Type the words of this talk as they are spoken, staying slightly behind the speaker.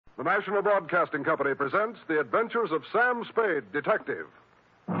The National Broadcasting Company presents The Adventures of Sam Spade, Detective.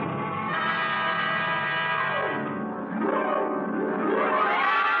 Sam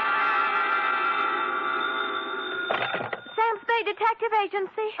Spade Detective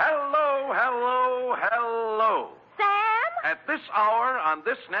Agency. Hello, hello, hello. Sam? At this hour on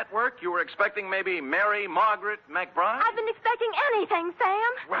this network, you were expecting maybe Mary Margaret McBride? I've been expecting anything,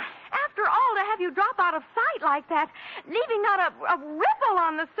 Sam. Well. After all, to have you drop out of sight like that, leaving not a ripple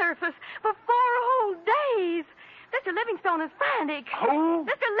on the surface for 4 whole days. Mr. Livingstone is frantic. Who?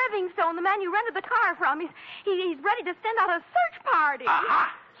 Mr. Livingstone, the man you rented the car from. He's ready to send out a search party.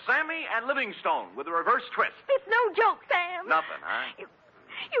 Aha! Sammy and Livingstone with a reverse twist. It's no joke, Sam. Nothing, huh? You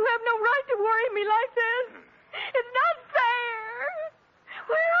have no right to worry me like this. It's not fair.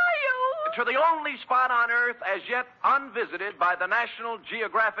 Where are you? To the only spot on Earth as yet unvisited by the National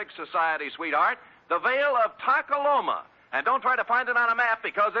Geographic Society, sweetheart, the Vale of Takaloma. And don't try to find it on a map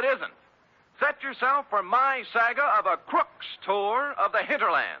because it isn't. Set yourself for my saga of a crook's tour of the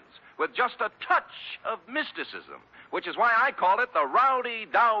hinterlands with just a touch of mysticism, which is why I call it the Rowdy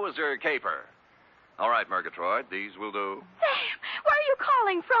Dowser caper. All right, Murgatroyd, these will do. Sam, where are you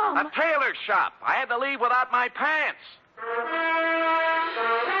calling from? A tailor shop. I had to leave without my pants.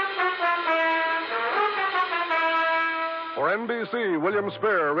 For NBC, William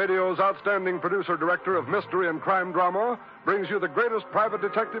Spear, radio's outstanding producer-director of mystery and crime drama, brings you the greatest private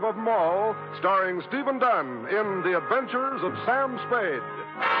detective of them all, starring Stephen Dunn in The Adventures of Sam Spade.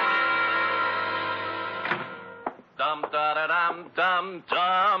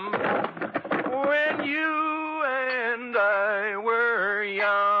 Dum-da-da-dum-dum-dum. When you and I were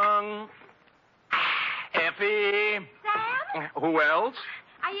young. Effie. Sam? Who else?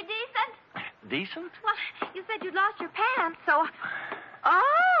 Are you decent? Decent? Well, you said you'd lost your pants, so...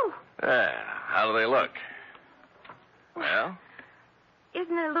 Oh! How do they look? Well?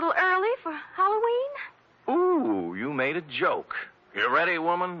 Isn't it a little early for Halloween? Ooh, you made a joke. You ready,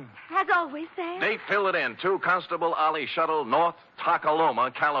 woman? As always, Sam. Date, fill it in. 2 Constable Ollie Shuttle, North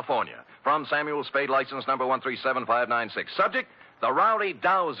Takaloma, California. From Samuel Spade, license number 137596. Subject, the Rowdy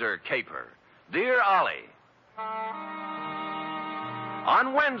Dowser caper. Dear Ollie,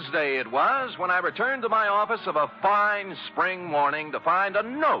 on Wednesday it was when I returned to my office of a fine spring morning to find a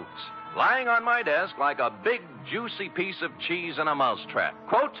note lying on my desk like a big, juicy piece of cheese in a mousetrap.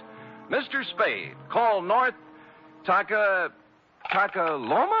 Quote, Mr. Spade, call North Takaloma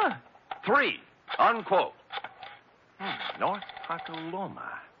 3, unquote. North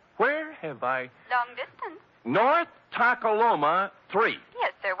Takaloma. Where have I... Long distance. North Takaloma 3.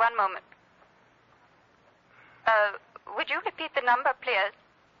 Yes, sir. One moment. Would you repeat the number, please?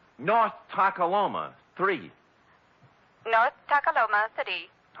 North Takaloma 3. North Takaloma 3.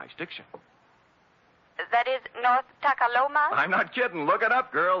 Nice diction. That is North Takaloma? I'm not kidding. Look it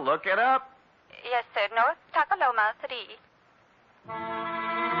up, girl. Look it up. Yes, sir. North Takaloma 3.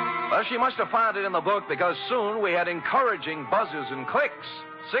 Well, she must have found it in the book because soon we had encouraging buzzes and clicks.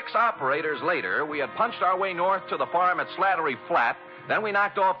 6 operators later, we had punched our way north to the farm at Slattery Flat. Then we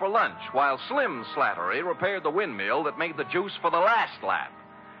knocked off for lunch, while Slim Slattery repaired the windmill that made the juice for the last lap.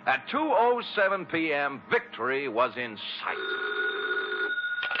 At 2:07 p.m., victory was in sight.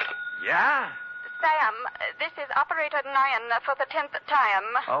 Yeah? Sam, this is Operator Nyan for the 10th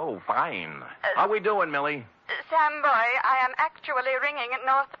time. Oh, fine. How we doing, Millie? Sam, boy, I am actually ringing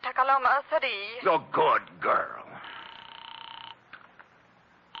North Takaloma 3. Oh, good girl.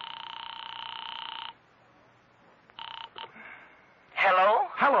 Hello?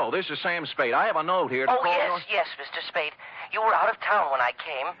 Hello, this is Sam Spade. I have a note here to call... Yes, Mr. Spade. You were out of town when I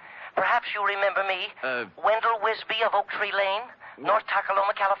came. Perhaps you remember me. Wendell Wisby of Oak Tree Lane, North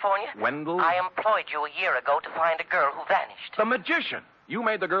Takaloma, California. Wendell? I employed you a year ago to find a girl who vanished. The magician. You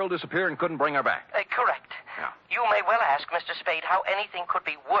made the girl disappear and couldn't bring her back. Correct. Yeah. You may well ask, Mr. Spade, how anything could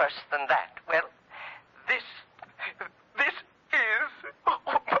be worse than that. Well, this is...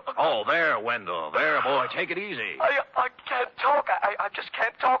 Oh, there, Wendell. There, boy. Take it easy. I can't talk. I just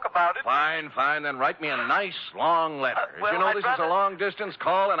can't talk about it. Fine. Then write me a nice, long letter. Well, you know, I'd this rather... is a long-distance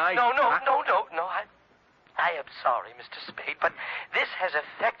call, and I... No. I am sorry, Mr. Spade, but this has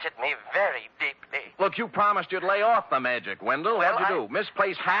affected me very deeply. Look, you promised you'd lay off the magic, Wendell. Well, What'd you do?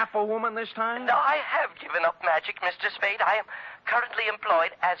 Misplace half a woman this time? No, I have given up magic, Mr. Spade. I am currently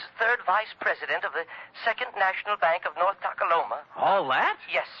employed as 3rd Vice President of the 2nd National Bank of North Takaloma. All that?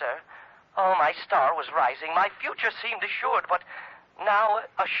 Yes, sir. Oh, my star was rising. My future seemed assured, but Now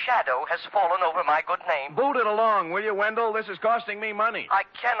a shadow has fallen over my good name. Boot it along, will you, Wendell? This is costing me money. I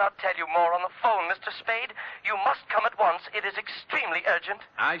cannot tell you more on the phone, Mr. Spade. You must come at once. It is extremely urgent.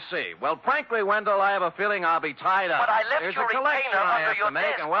 I see. Well, frankly, Wendell, I have a feeling I'll be tied up. But I left There's your a collection retainer I under have your to make,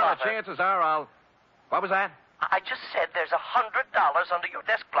 desk, and, well, the Father. chances are I'll... What was that? I just said there's $100 under your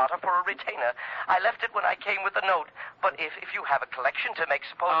desk blotter for a retainer. I left it when I came with the note. But if you have a collection to make,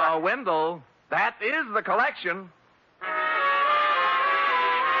 suppose Wendell, that is the collection.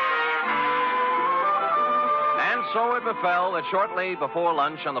 And so it befell that shortly before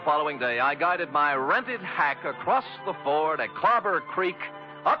lunch on the following day, I guided my rented hack across the ford at Clobber Creek,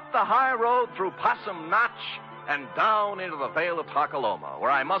 up the high road through Possum Notch, and down into the Vale of Takaloma,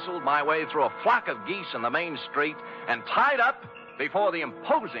 where I muscled my way through a flock of geese in the main street and tied up before the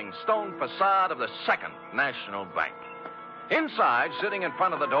imposing stone facade of the Second National Bank. Inside, sitting in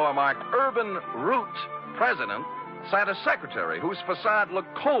front of the door marked Urban Root President, sat a secretary whose facade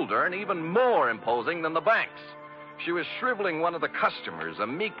looked colder and even more imposing than the bank's. She was shriveling one of the customers, a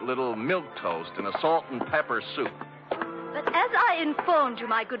meek little milquetoast in a salt and pepper soup. But as I informed you,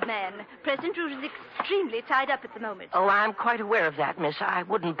 my good man, President Root is extremely tied up at the moment. Oh, I'm quite aware of that, miss. I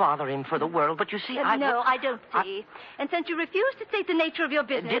wouldn't bother him for the world, but you see, No, I don't see. And since you refused to state the nature of your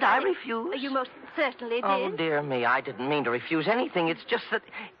business... Did I refuse? You most certainly did. Oh, dear me, I didn't mean to refuse anything. It's just that,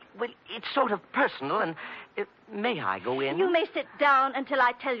 well, it's sort of personal, and may I go in? You may sit down until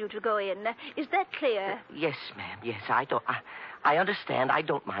I tell you to go in. Is that clear? Yes, ma'am. Yes, I understand. I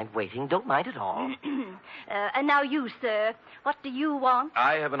don't mind waiting. Don't mind at all. And now you, sir. What do you want?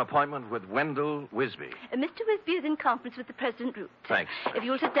 I have an appointment with Wendell Wisby. Mr. Wisby is in conference with the President Root. Thanks. If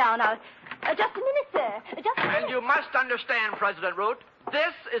you'll sit down, I'll... just a minute, sir. Just a minute. And you must understand, President Root,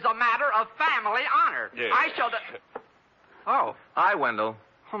 this is a matter of family honor. Yes. I shall... Oh, Hi, Wendell.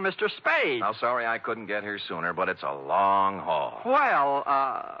 Mr. Spade. Now, sorry I couldn't get here sooner, but it's a long haul. Well,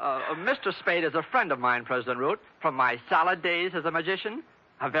 Mr. Spade is a friend of mine, President Root, from my salad days as a magician.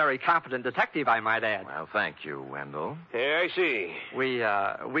 A very competent detective, I might add. Well, thank you, Wendell. Yeah, I see. We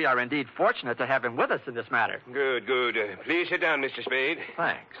are indeed fortunate to have him with us in this matter. Good, good. Please sit down, Mr. Spade.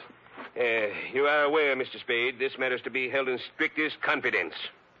 Thanks. You are aware, Mr. Spade, this matter is to be held in strictest confidence.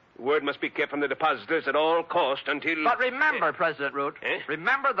 Word must be kept from the depositors at all cost until... But remember, President Root,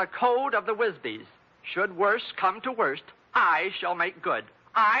 remember the code of the Wisbys. Should worst come to worst, I shall make good.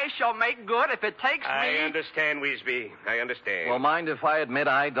 I shall make good if it takes me... I understand, Wisby. I understand. Well, mind if I admit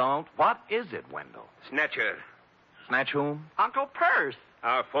I don't? What is it, Wendell? Snatcher. Snatch whom? Uncle Purse.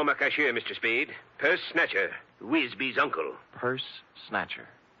 Our former cashier, Mr. Spade. Purse Snatcher. Wisby's uncle. Purse Snatcher.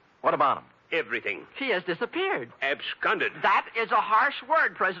 What about him? Everything. He has disappeared. Absconded. That is a harsh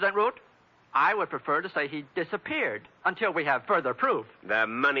word, President Root. I would prefer to say he disappeared until we have further proof. The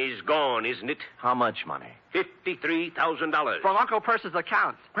money's gone, isn't it? How much money? $53,000. From Uncle Purse's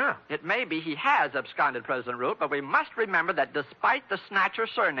accounts. Huh. It may be he has absconded, President Root, but we must remember that despite the Snatcher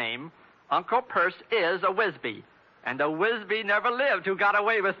surname, Uncle Purse is a Wisby. And a Wisby never lived who got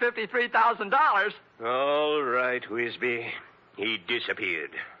away with $53,000. All right, Wisby. He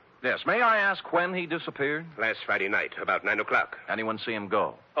disappeared. Yes, may I ask when he disappeared? Last Friday night, about 9 o'clock. Anyone see him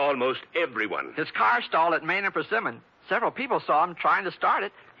go? Almost everyone. His car stalled at Main and Persimmon. Several people saw him trying to start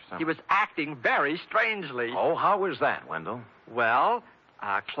it. He was acting very strangely. Oh, how was that, Wendell? Well,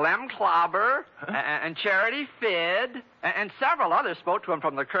 Clem Clobber and Charity Fid and several others spoke to him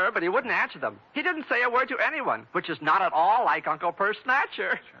from the curb, but he wouldn't answer them. He didn't say a word to anyone, which is not at all like Uncle Purse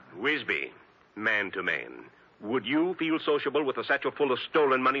Snatcher. Wisby, man to man. Would you feel sociable with a satchel full of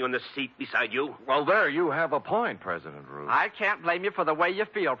stolen money on the seat beside you? Well, there you have a point, President Root. I can't blame you for the way you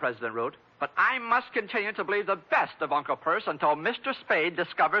feel, President Root, but I must continue to believe the best of Uncle Purse until Mr. Spade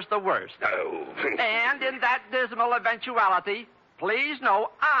discovers the worst. Oh. And in that dismal eventuality, please know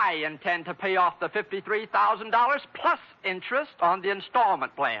I intend to pay off the $53,000 plus interest on the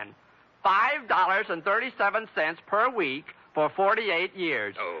installment plan. $5.37 per week for 48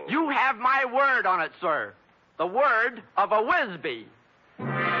 years. Oh. You have my word on it, sir. The word of a Wisby.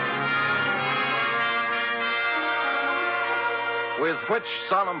 With which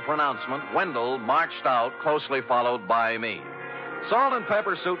solemn pronouncement, Wendell marched out, closely followed by me. Salt and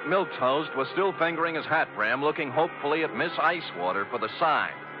Pepper Suit Milquetoast was still fingering his hat brim, looking hopefully at Miss Icewater for the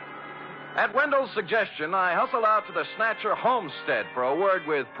sign. At Wendell's suggestion, I hustled out to the Snatcher homestead for a word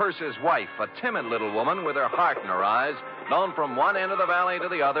with Percy's wife, a timid little woman with her heart in her eyes, known from one end of the valley to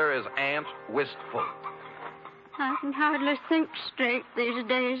the other as Aunt Wistful. I can hardly think straight these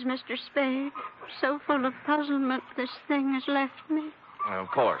days, Mr. Spade. So full of puzzlement this thing has left me. Of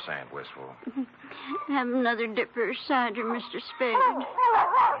course, Aunt Wistful. Have another dipper of cider, Mr. Spade.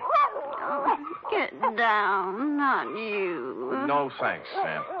 down. Get down, not you. No thanks,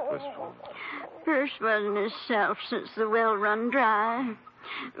 Aunt Wistful. Perce wasn't himself since the well run dry.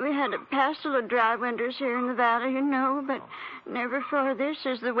 We had a passel of dry winters here in the valley, you know, but never for this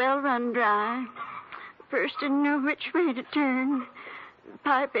as the well run dry. Perce didn't know which way to turn. The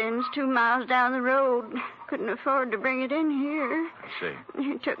pipe end's 2 miles down the road. Couldn't afford to bring it in here. I see.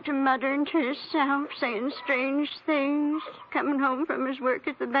 He took to muttering to himself, saying strange things. Coming home from his work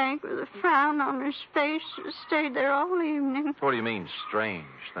at the bank with a frown on his face, and stayed there all evening. What do you mean, strange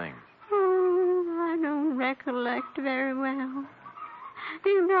things? Oh, I don't recollect very well.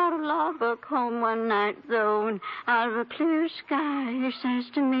 He brought a law book home one night, though, and out of a clear sky, he says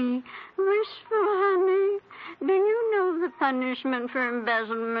to me, "Wistful, honey, do you know the punishment for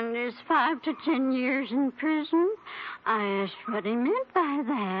embezzlement is 5 to 10 years in prison?" I asked what he meant by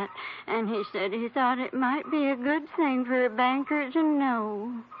that, and he said he thought it might be a good thing for a banker to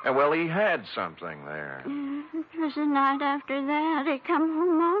know. Well, he had something there. It was the night after that. He come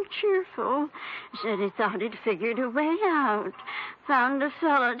home all cheerful. Said he thought he'd figured a way out. Found a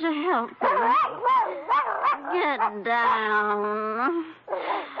fellow to help him. Get down.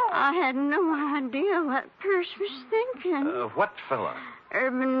 I had no idea what Perce was thinking. What fella?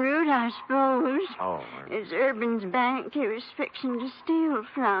 Urban Root, I suppose. Oh. It's Urban's bank he was fixing to steal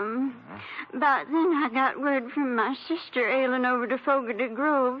from. But then I got word from my sister ailing over to Fogarty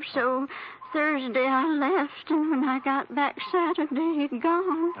Grove, so Thursday I left, and when I got back Saturday, he'd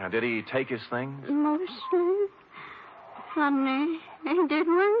gone. Did he take his things? Mostly. Funny. He did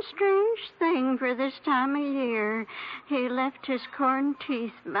one strange thing for this time of year. He left his corn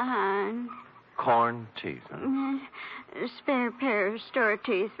teeth behind. Corn teeth, huh? A spare pair of store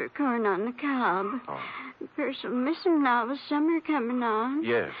teeth for corn on the cob. Oh. Perce will miss him now with summer coming on.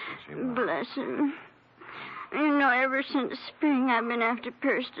 Yes, he will. Bless him. You know, ever since spring, I've been after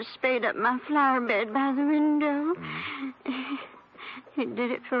Perce to spade up my flower bed by the window. He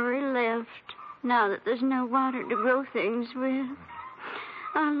did it before he left, now that there's no water to grow things with.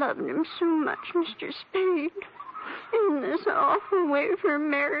 I loved him so much, Mr. Spade. In this awful way for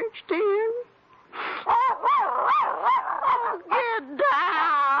marriage to him. Get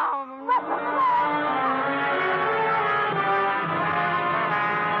down!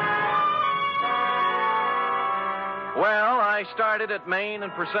 Well, I started at Main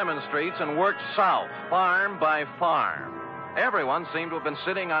and Persimmon Streets and worked south, farm by farm. Everyone seemed to have been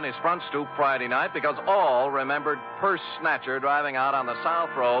sitting on his front stoop Friday night because all remembered Perce Snatcher driving out on the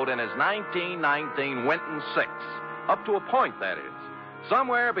South Road in his 1919 Winton 6. Up to a point, that is.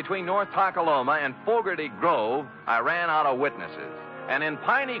 Somewhere between North Takaloma and Fogarty Grove, I ran out of witnesses. And in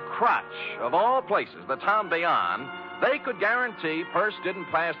Piney Crotch, of all places, the town beyond, they could guarantee Perce didn't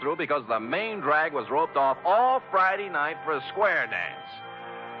pass through because the main drag was roped off all Friday night for a square dance.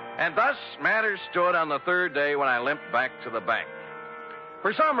 And thus matters stood on the third day when I limped back to the bank.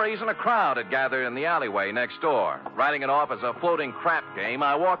 For some reason, a crowd had gathered in the alleyway next door. Writing it off as a floating crap game,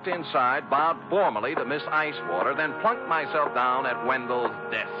 I walked inside, bowed formally to Miss Icewater, then plunked myself down at Wendell's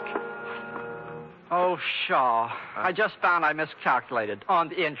desk. Oh, Shaw. I just found I miscalculated on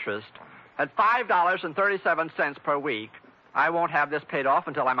the interest. At $5.37 per week, I won't have this paid off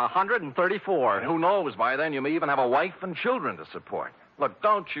until I'm 134. And who knows, by then you may even have a wife and children to support. Look,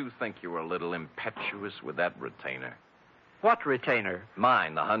 don't you think you were a little impetuous with that retainer? What retainer?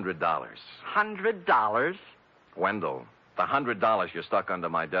 Mine, the $100. $100? Wendell, the $100 you stuck under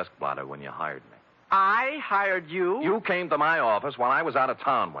my desk blotter when you hired me. I hired you? You came to my office while I was out of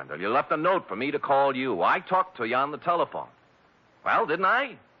town, Wendell. You left a note for me to call you. I talked to you on the telephone. Well, didn't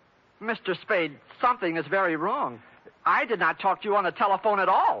I? Mr. Spade, something is very wrong. I did not talk to you on the telephone at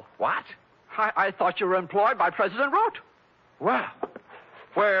all. What? I thought you were employed by President Root. Well,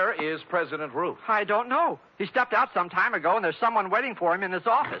 where is President Root? I don't know. He stepped out some time ago, and there's someone waiting for him in his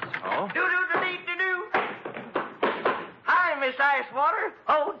office. Oh? Do-do-do-dee-do-do. Hi, Miss Icewater.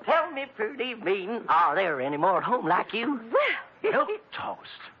 Oh, tell me, pretty mean, are there any more at home like you? Milk toast.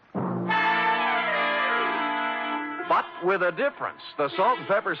 But with a difference. The salt and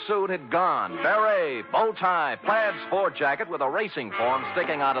pepper suit had gone. Beret, bow tie, plaid sport jacket with a racing form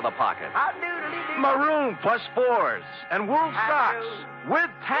sticking out of the pocket. Maroon plus fours and wool socks with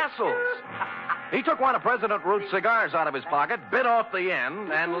tassels. He took one of President Root's cigars out of his pocket, bit off the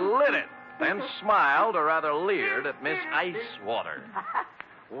end, and lit it. Then smiled, or rather leered, at Miss Icewater.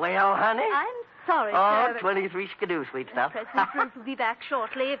 Well, honey? I'm sorry, Oh, sir. 23 skidoo, sweet stuff. President Root will be back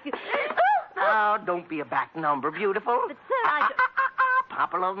shortly if you... Oh, don't be a back number, beautiful. But, sir, I don't...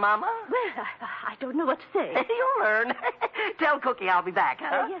 Papa love Mama? Well, I don't know what to say. You'll learn. Tell Cookie I'll be back,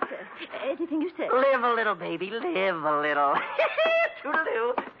 huh? Yes, sir. Anything you say. Live a little, baby. Live a little.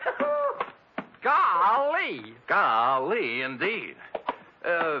 Toodaloo. Golly. Golly, indeed.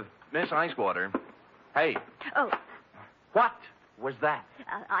 Miss Icewater. Hey, Oh, what was that?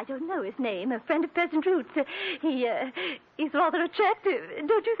 I don't know his name. A friend of Peasant Roots. He's rather attractive,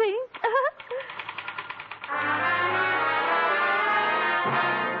 don't you think?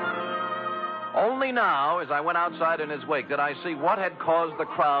 Only now, as I went outside in his wake, did I see what had caused the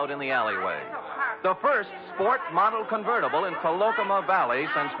crowd in the alleyway. The first sport model convertible in Tolokema Valley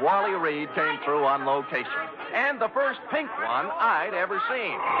since Wally Reed came through on location. And the first pink one I'd ever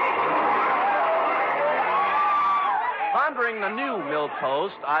seen. Pondering the new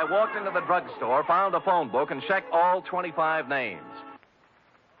milquetoast, I walked into the drugstore, found a phone book, and checked all 25 names.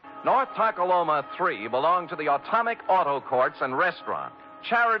 North Takaloma 3 belonged to the Atomic Auto Courts and Restaurant.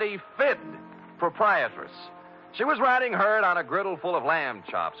 Charity Fidd, proprietress. She was riding herd on a griddle full of lamb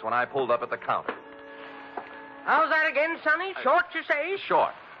chops when I pulled up at the counter. How's that again, Sonny? Short, you say?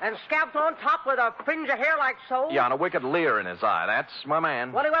 Short. And scalped on top with a fringe of hair like so? Yeah, and a wicked leer in his eye. That's my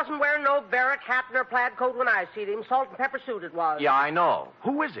man. Well, he wasn't wearing no barrack hat nor plaid coat when I seen him. Salt and pepper suit it was. Yeah, I know.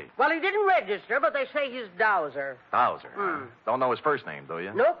 Who is he? Well, he didn't register, but they say he's Dowser. Dowser. Don't know his first name, do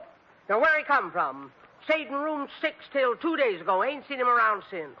you? Nope. Now, where he come from? Stayed in room 6 till 2 days ago. Ain't seen him around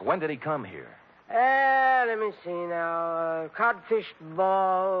since. When did he come here? Let me see now. Codfish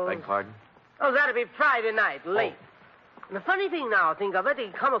ball. Beg pardon? Oh, that'd be Friday night, late. And the funny thing now, think of it, he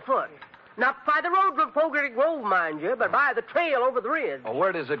come afoot. Not by the road from Fogarty Grove, mind you, but by the trail over the ridge. Oh,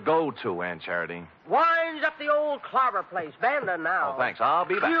 where does it go to, Aunt Charity? Winds up the old clobber place, Bandon now. Oh, thanks. I'll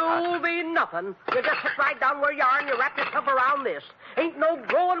be back. You'll be nothing. You just sit right down where you are and you wrap yourself around this. Ain't no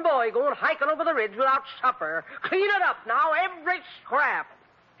growing boy going hiking over the ridge without supper. Clean it up now, every scrap.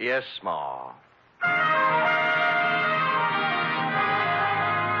 Yes, Ma.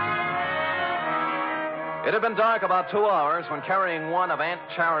 It had been dark about 2 hours when, carrying one of Aunt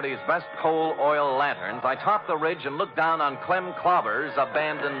Charity's best coal oil lanterns, I topped the ridge and looked down on Clem Clobber's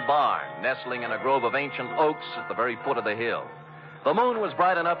abandoned barn, nestling in a grove of ancient oaks at the very foot of the hill. The moon was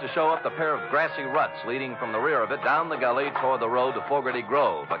bright enough to show up the pair of grassy ruts leading from the rear of it down the gully toward the road to Fogarty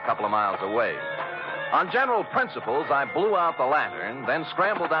Grove, a couple of miles away. On general principles, I blew out the lantern, then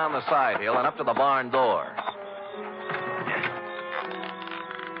scrambled down the side hill and up to the barn door.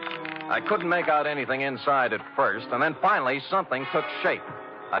 I couldn't make out anything inside at first, and then finally something took shape.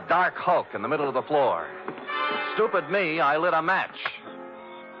 A dark hulk in the middle of the floor. Stupid me, I lit a match.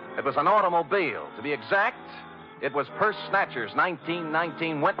 It was an automobile. To be exact, it was Purse Snatcher's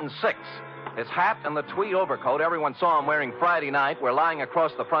 1919 Winton 6. His hat and the tweed overcoat everyone saw him wearing Friday night were lying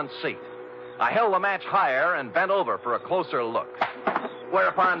across the front seat. I held the match higher and bent over for a closer look.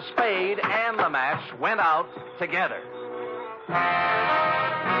 Whereupon Spade and the match went out together.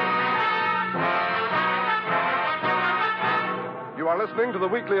 You are listening to the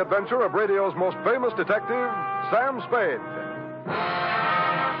weekly adventure of radio's most famous detective, Sam Spade.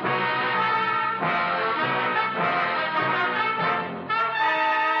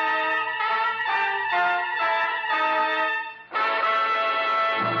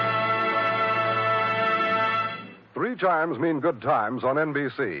 Three chimes mean good times on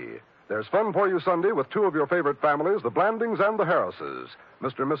NBC. There's fun for you Sunday with two of your favorite families, the Blandings and the Harrises.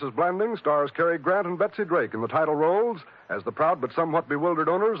 Mr. and Mrs. Blanding stars Cary Grant and Betsy Drake in the title roles as the proud but somewhat bewildered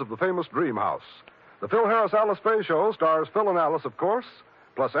owners of the famous Dream House. The Phil Harris-Alice Faye Show stars Phil and Alice, of course,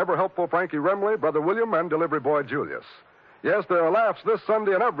 plus ever-helpful Frankie Remley, Brother William, and delivery boy Julius. Yes, there are laughs this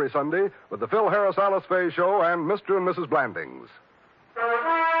Sunday and every Sunday with the Phil Harris-Alice Faye Show and Mr. and Mrs. Blandings.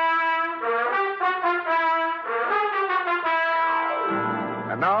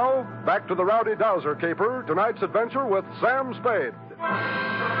 And now, back to the Rowdy Dowser caper, tonight's adventure with Sam Spade.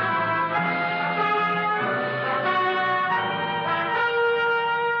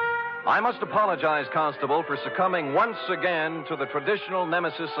 I must apologize, Constable, for succumbing once again to the traditional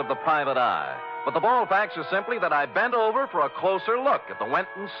nemesis of the private eye. But the bald facts are simply that I bent over for a closer look at the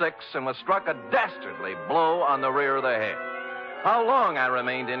Winton 6 and was struck a dastardly blow on the rear of the head. How long I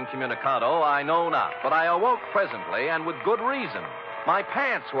remained incommunicado, I know not, but I awoke presently, and with good reason. My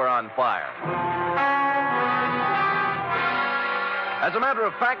pants were on fire. As a matter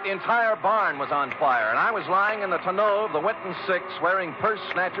of fact, the entire barn was on fire, and I was lying in the tonneau of the Winton 6 wearing Purse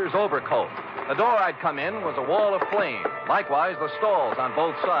Snatcher's overcoat. The door I'd come in was a wall of flame, likewise the stalls on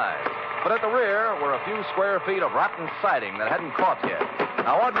both sides. But at the rear were a few square feet of rotten siding that hadn't caught yet.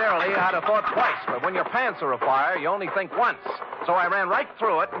 Now, ordinarily, I'd have thought twice, but when your pants are afire, you only think once. So I ran right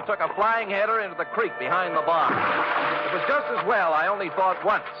through it and took a flying header into the creek behind the barn. It was just as well I only thought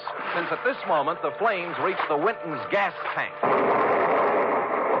once, since at this moment the flames reached the Winton's gas tank.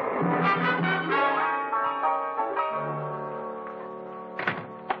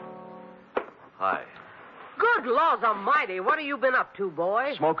 laws almighty. What have you been up to,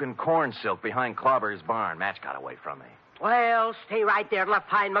 boy? Smoking corn silk behind Clobber's barn. Match got away from me. Well, stay right there till I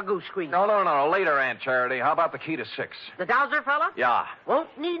find my goose grease. No. Later, Aunt Charity. How about the key to 6? The Dowser fella? Yeah. Won't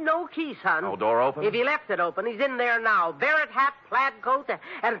need no key, son. No door open? If he left it open, he's in there now. Barrett hat, plaid coat,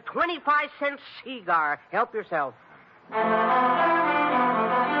 and a 25-cent cigar. Help yourself.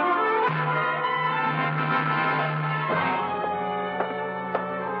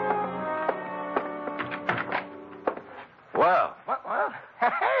 Well. Well,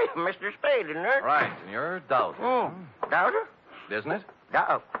 hey, Mr. Spade, isn't it? Right, and you're Dowser. Dowser? Isn't it?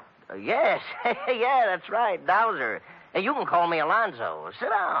 Yes. Yeah, that's right, Dowser. Hey, you can call me Alonzo. Sit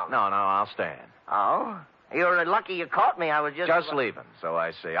down. No, I'll stand. Oh? You're lucky you caught me. I was just... Just leaving, so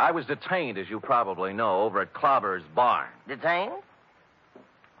I see. I was detained, as you probably know, over at Clobber's barn. Detained?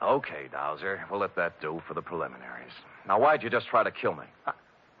 Okay, Dowser. We'll let that do for the preliminaries. Now, why'd you just try to kill me?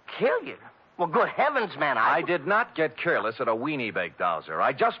 Kill you? Well, good heavens, man, I did not get careless at a weenie bake, Dowser.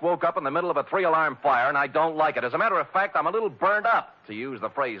 I just woke up in the middle of a 3-alarm fire, and I don't like it. As a matter of fact, I'm a little burned up, to use the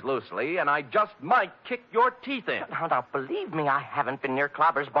phrase loosely, and I just might kick your teeth in. Now, believe me, I haven't been near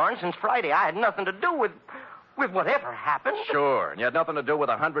Clobber's barn since Friday. I had nothing to do with whatever happened. Sure, and you had nothing to do with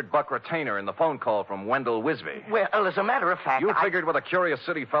a $100 retainer in the phone call from Wendell Wisby. Well, as a matter of fact, You figured with a curious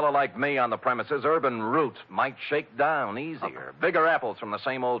city fellow like me on the premises, urban root might shake down easier. Bigger apples from the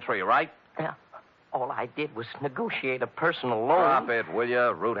same old tree, right? Yeah. All I did was negotiate a personal loan. Drop it, will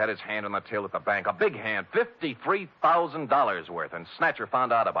you? Root had his hand on the till at the bank. A big hand, $53,000 worth, and Snatcher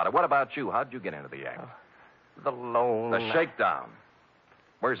found out about it. What about you? How'd you get into the act? The loan. The shakedown.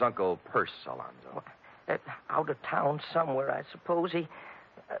 Where's Uncle Perce, Alonzo? Out of town somewhere, I suppose. He...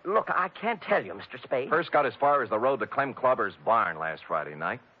 look, I can't tell you, Mr. Spade. Perce got as far as the road to Clem Clobber's barn last Friday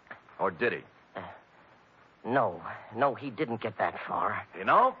night. Or did he? No, he didn't get that far. You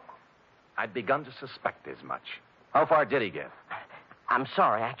know, I'd begun to suspect as much. How far did he get? I'm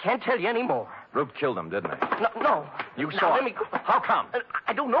sorry, I can't tell you any more. Root killed him, didn't he? No. You Now, saw let it. me go. How come?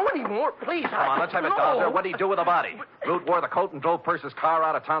 I don't know anymore. Please. Come on, let's have it, Dowser. What'd he do with the body? Root wore the coat and drove Perce's car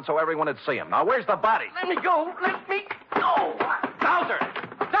out of town so everyone would see him. Now, where's the body? Let me go. Let me go. Dowser!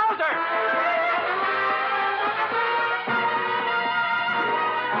 Dowser!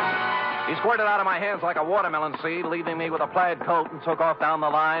 He squirted out of my hands like a watermelon seed, leaving me with a plaid coat, and took off down the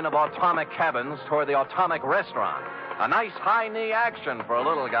line of atomic cabins toward the atomic restaurant. A nice high-knee action for a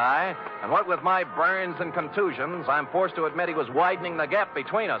little guy. And what with my burns and contusions, I'm forced to admit he was widening the gap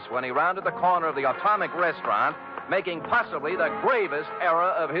between us when he rounded the corner of the atomic restaurant, making possibly the gravest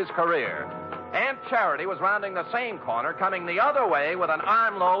error of his career. Aunt Charity was rounding the same corner, coming the other way with an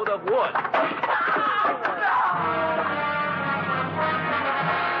armload of wood.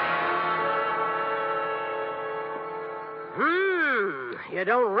 You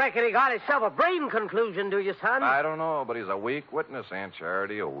don't reckon he got himself a brain conclusion, do you, son? I don't know, but he's a weak witness, Aunt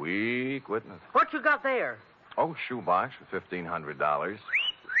Charity, a weak witness. What you got there? Oh, shoebox for $1,500. A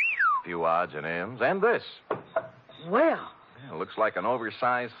few odds and ends. And this. Well. Yeah, looks like an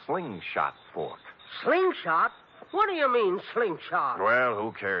oversized slingshot fork. Slingshot? What do you mean, slingshot? Well,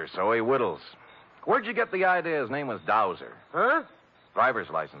 who cares? So he whittles. Where'd you get the idea his name was Dowser? Huh? Driver's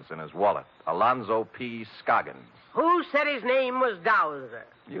license in his wallet. Alonzo P. Scoggins. Who said his name was Dowser?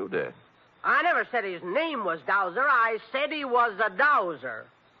 You did. I never said his name was Dowser. I said he was a dowser.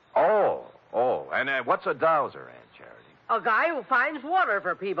 Oh. And what's a dowser, Aunt Charity? A guy who finds water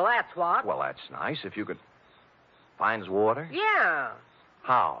for people, that's what. Well, that's nice. If you could... Finds water? Yeah.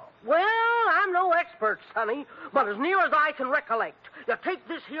 How? Well, I'm no expert, sonny, but as near as I can recollect, you take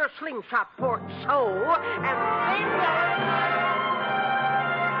this here slingshot fork so, and then...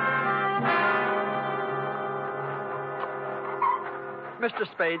 Mr.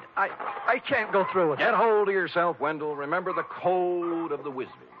 Spade, I can't go through with it. Get hold of yourself, Wendell. Remember the code of the Wisby.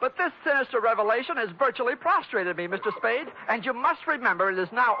 But this sinister revelation has virtually prostrated me, Mr. Spade. And you must remember it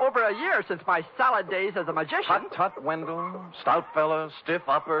is now over a year since my salad days as a magician. Tut, Wendell. Stout fella, stiff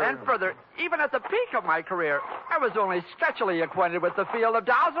upper. And further, even at the peak of my career, I was only sketchily acquainted with the field of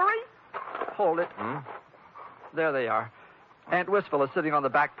dowsery. Hold it. There they are. Aunt Wistful is sitting on the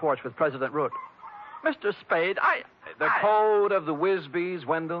back porch with President Root. Mr. Spade, The code of the Wisbys,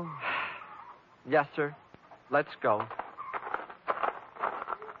 Wendell? Yes, sir. Let's go.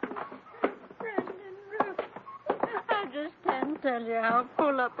 I just can't tell you how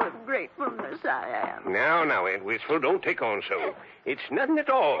full up with gratefulness I am. Now, Aunt Wistful, don't take on so. It's nothing at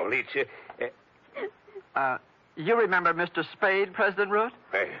all. It's, You remember Mr. Spade, President Root?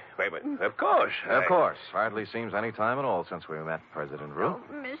 Wait, of course. Of course. Hardly seems any time at all since we met President Root.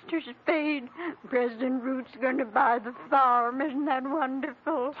 Oh, Mr. Spade, President Root's going to buy the farm. Isn't that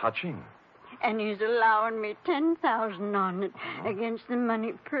wonderful? Touching. And he's allowing me $10,000 on it against the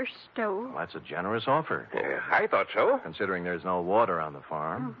money Perce stole. Well, that's a generous offer. I thought so. Considering there's no water on the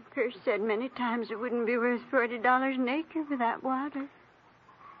farm. Perce said many times it wouldn't be worth $40 an acre without water.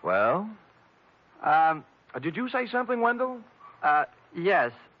 Well? Did you say something, Wendell?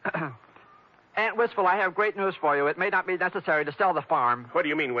 Yes. Aunt Wistful, I have great news for you. It may not be necessary to sell the farm. What do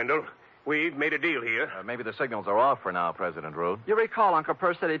you mean, Wendell? We've made a deal here. Maybe the signals are off for now, President Root. You recall Uncle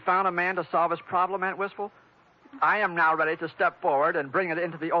Perce said he'd found a man to solve his problem, Aunt Wistful? I am now ready to step forward and bring it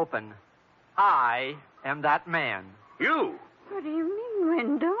into the open. I am that man. You? What do you mean,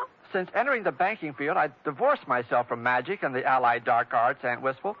 Wendell? Since entering the banking field, I divorced myself from magic and the allied dark arts, Aunt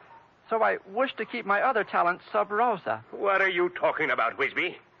Wistful. So I wish to keep my other talents sub rosa. What are you talking about,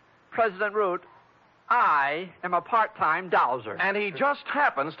 Wisby? President Root, I am a part-time dowser. And he just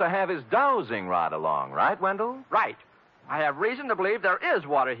happens to have his dowsing rod along, right, Wendell? Right. I have reason to believe there is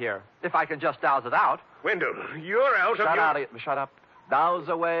water here, if I can just douse it out. Wendell, you're out of your... Shut up. Douse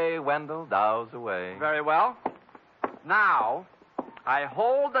away, Wendell, douse away. Very well. Now, I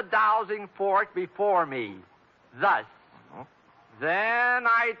hold the dowsing fork before me. Thus. Then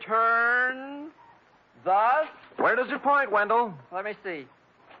I turn... Thus... Where does it point, Wendell? Let me see.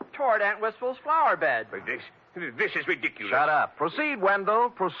 Toward Aunt Wistful's flower bed. This is ridiculous. Shut up. Proceed, Wendell.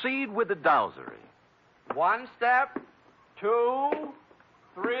 Proceed with the dowsery. 1 step, 2,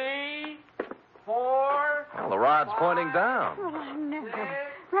 3, 4... Well, the rod's pointing down. Well, I never.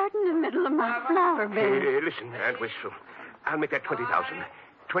 Right in the middle of my flower bed. Listen, Aunt Wistful. I'll make that $20,000.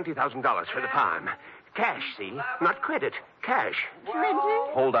 $20,000 for the farm. Cash, see? Not credit. Cash. 20?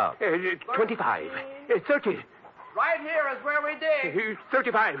 Hold out. 25. 30. Right here is where we dig.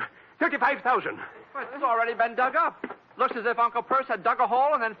 35. 35,000. Well, it's already been dug up. Looks as if Uncle Perce had dug a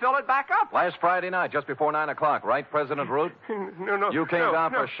hole and then filled it back up. Last Friday night, just before 9 o'clock, right, President Root? No. You came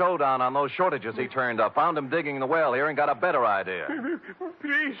down for a showdown on those shortages he turned up. Found him digging the well here and got a better idea.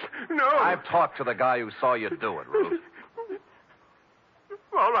 Please, no. I've talked to the guy who saw you do it, Root.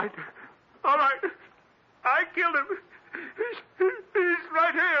 All right. I killed him. He's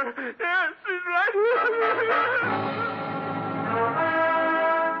right here. Yes, he's right here.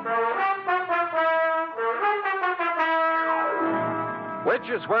 Which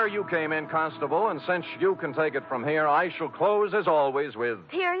is where you came in, Constable, and since you can take it from here, I shall close, as always, with...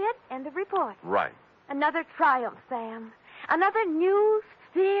 Period. End of report. Right. Another triumph, Sam. Another new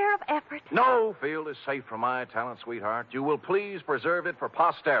sphere of effort. No field is safe from my talent, sweetheart. You will please preserve it for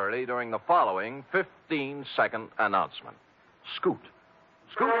posterity during the following 15-second announcement. Scoot.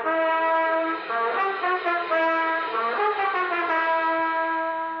 Scoot.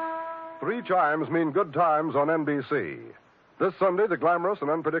 3 chimes mean good times on NBC. This Sunday, the glamorous and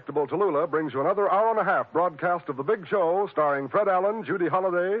unpredictable Tallulah brings you another hour-and-a-half broadcast of The Big Show, starring Fred Allen, Judy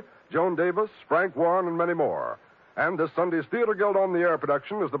Holliday, Joan Davis, Frank Warren, and many more. And this Sunday's Theater Guild on the Air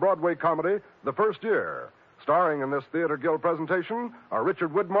production is the Broadway comedy The First Year. Starring in this Theater Guild presentation are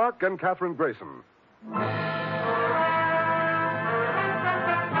Richard Widmark and Katherine Grayson.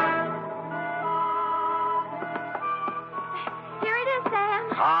 Here it is, Sam.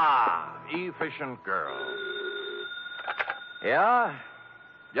 Ah, efficient girl. Yeah?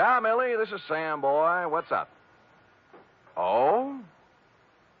 Yeah, Millie, this is Sam, boy. What's up? Oh?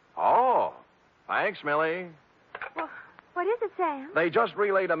 Thanks, Millie. Well, what is it, Sam? They just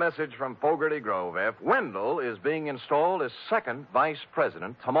relayed a message from Fogarty Grove, F. Wendell is being installed as second vice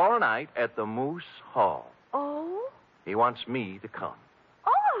president tomorrow night at the Moose Hall. Oh? He wants me to come.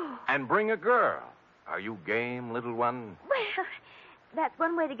 Oh! And bring a girl. Are you game, little one? Well, that's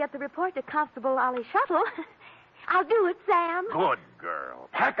one way to get the report to Constable Ollie Shuttle. I'll do it, Sam. Good girl.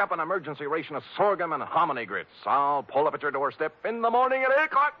 Pack up an emergency ration of sorghum and hominy grits. I'll pull up at your doorstep in the morning at 8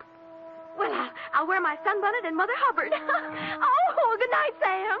 o'clock. Well, I'll wear my sunbonnet and Mother Hubbard. Oh, good night,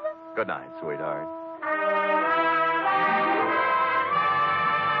 Sam. Good night, sweetheart.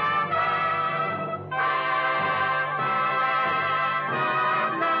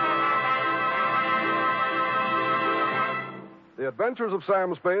 The Adventures of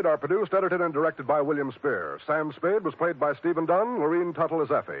Sam Spade are produced, edited, and directed by William Spear. Sam Spade was played by Stephen Dunn, Lorene Tuttle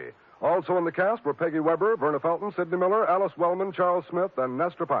as Effie. Also in the cast were Peggy Weber, Verna Felton, Sidney Miller, Alice Wellman, Charles Smith, and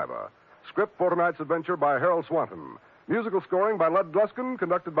Nestor Paiva. Script for tonight's adventure by Harold Swanton. Musical scoring by Lud Gluskin,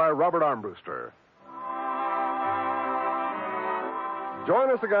 conducted by Robert Armbruster. Join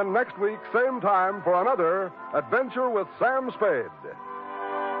us again next week, same time, for another Adventure with Sam Spade.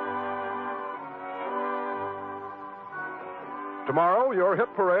 Tomorrow, your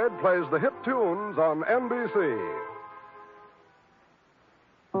hit parade plays the hit tunes on NBC.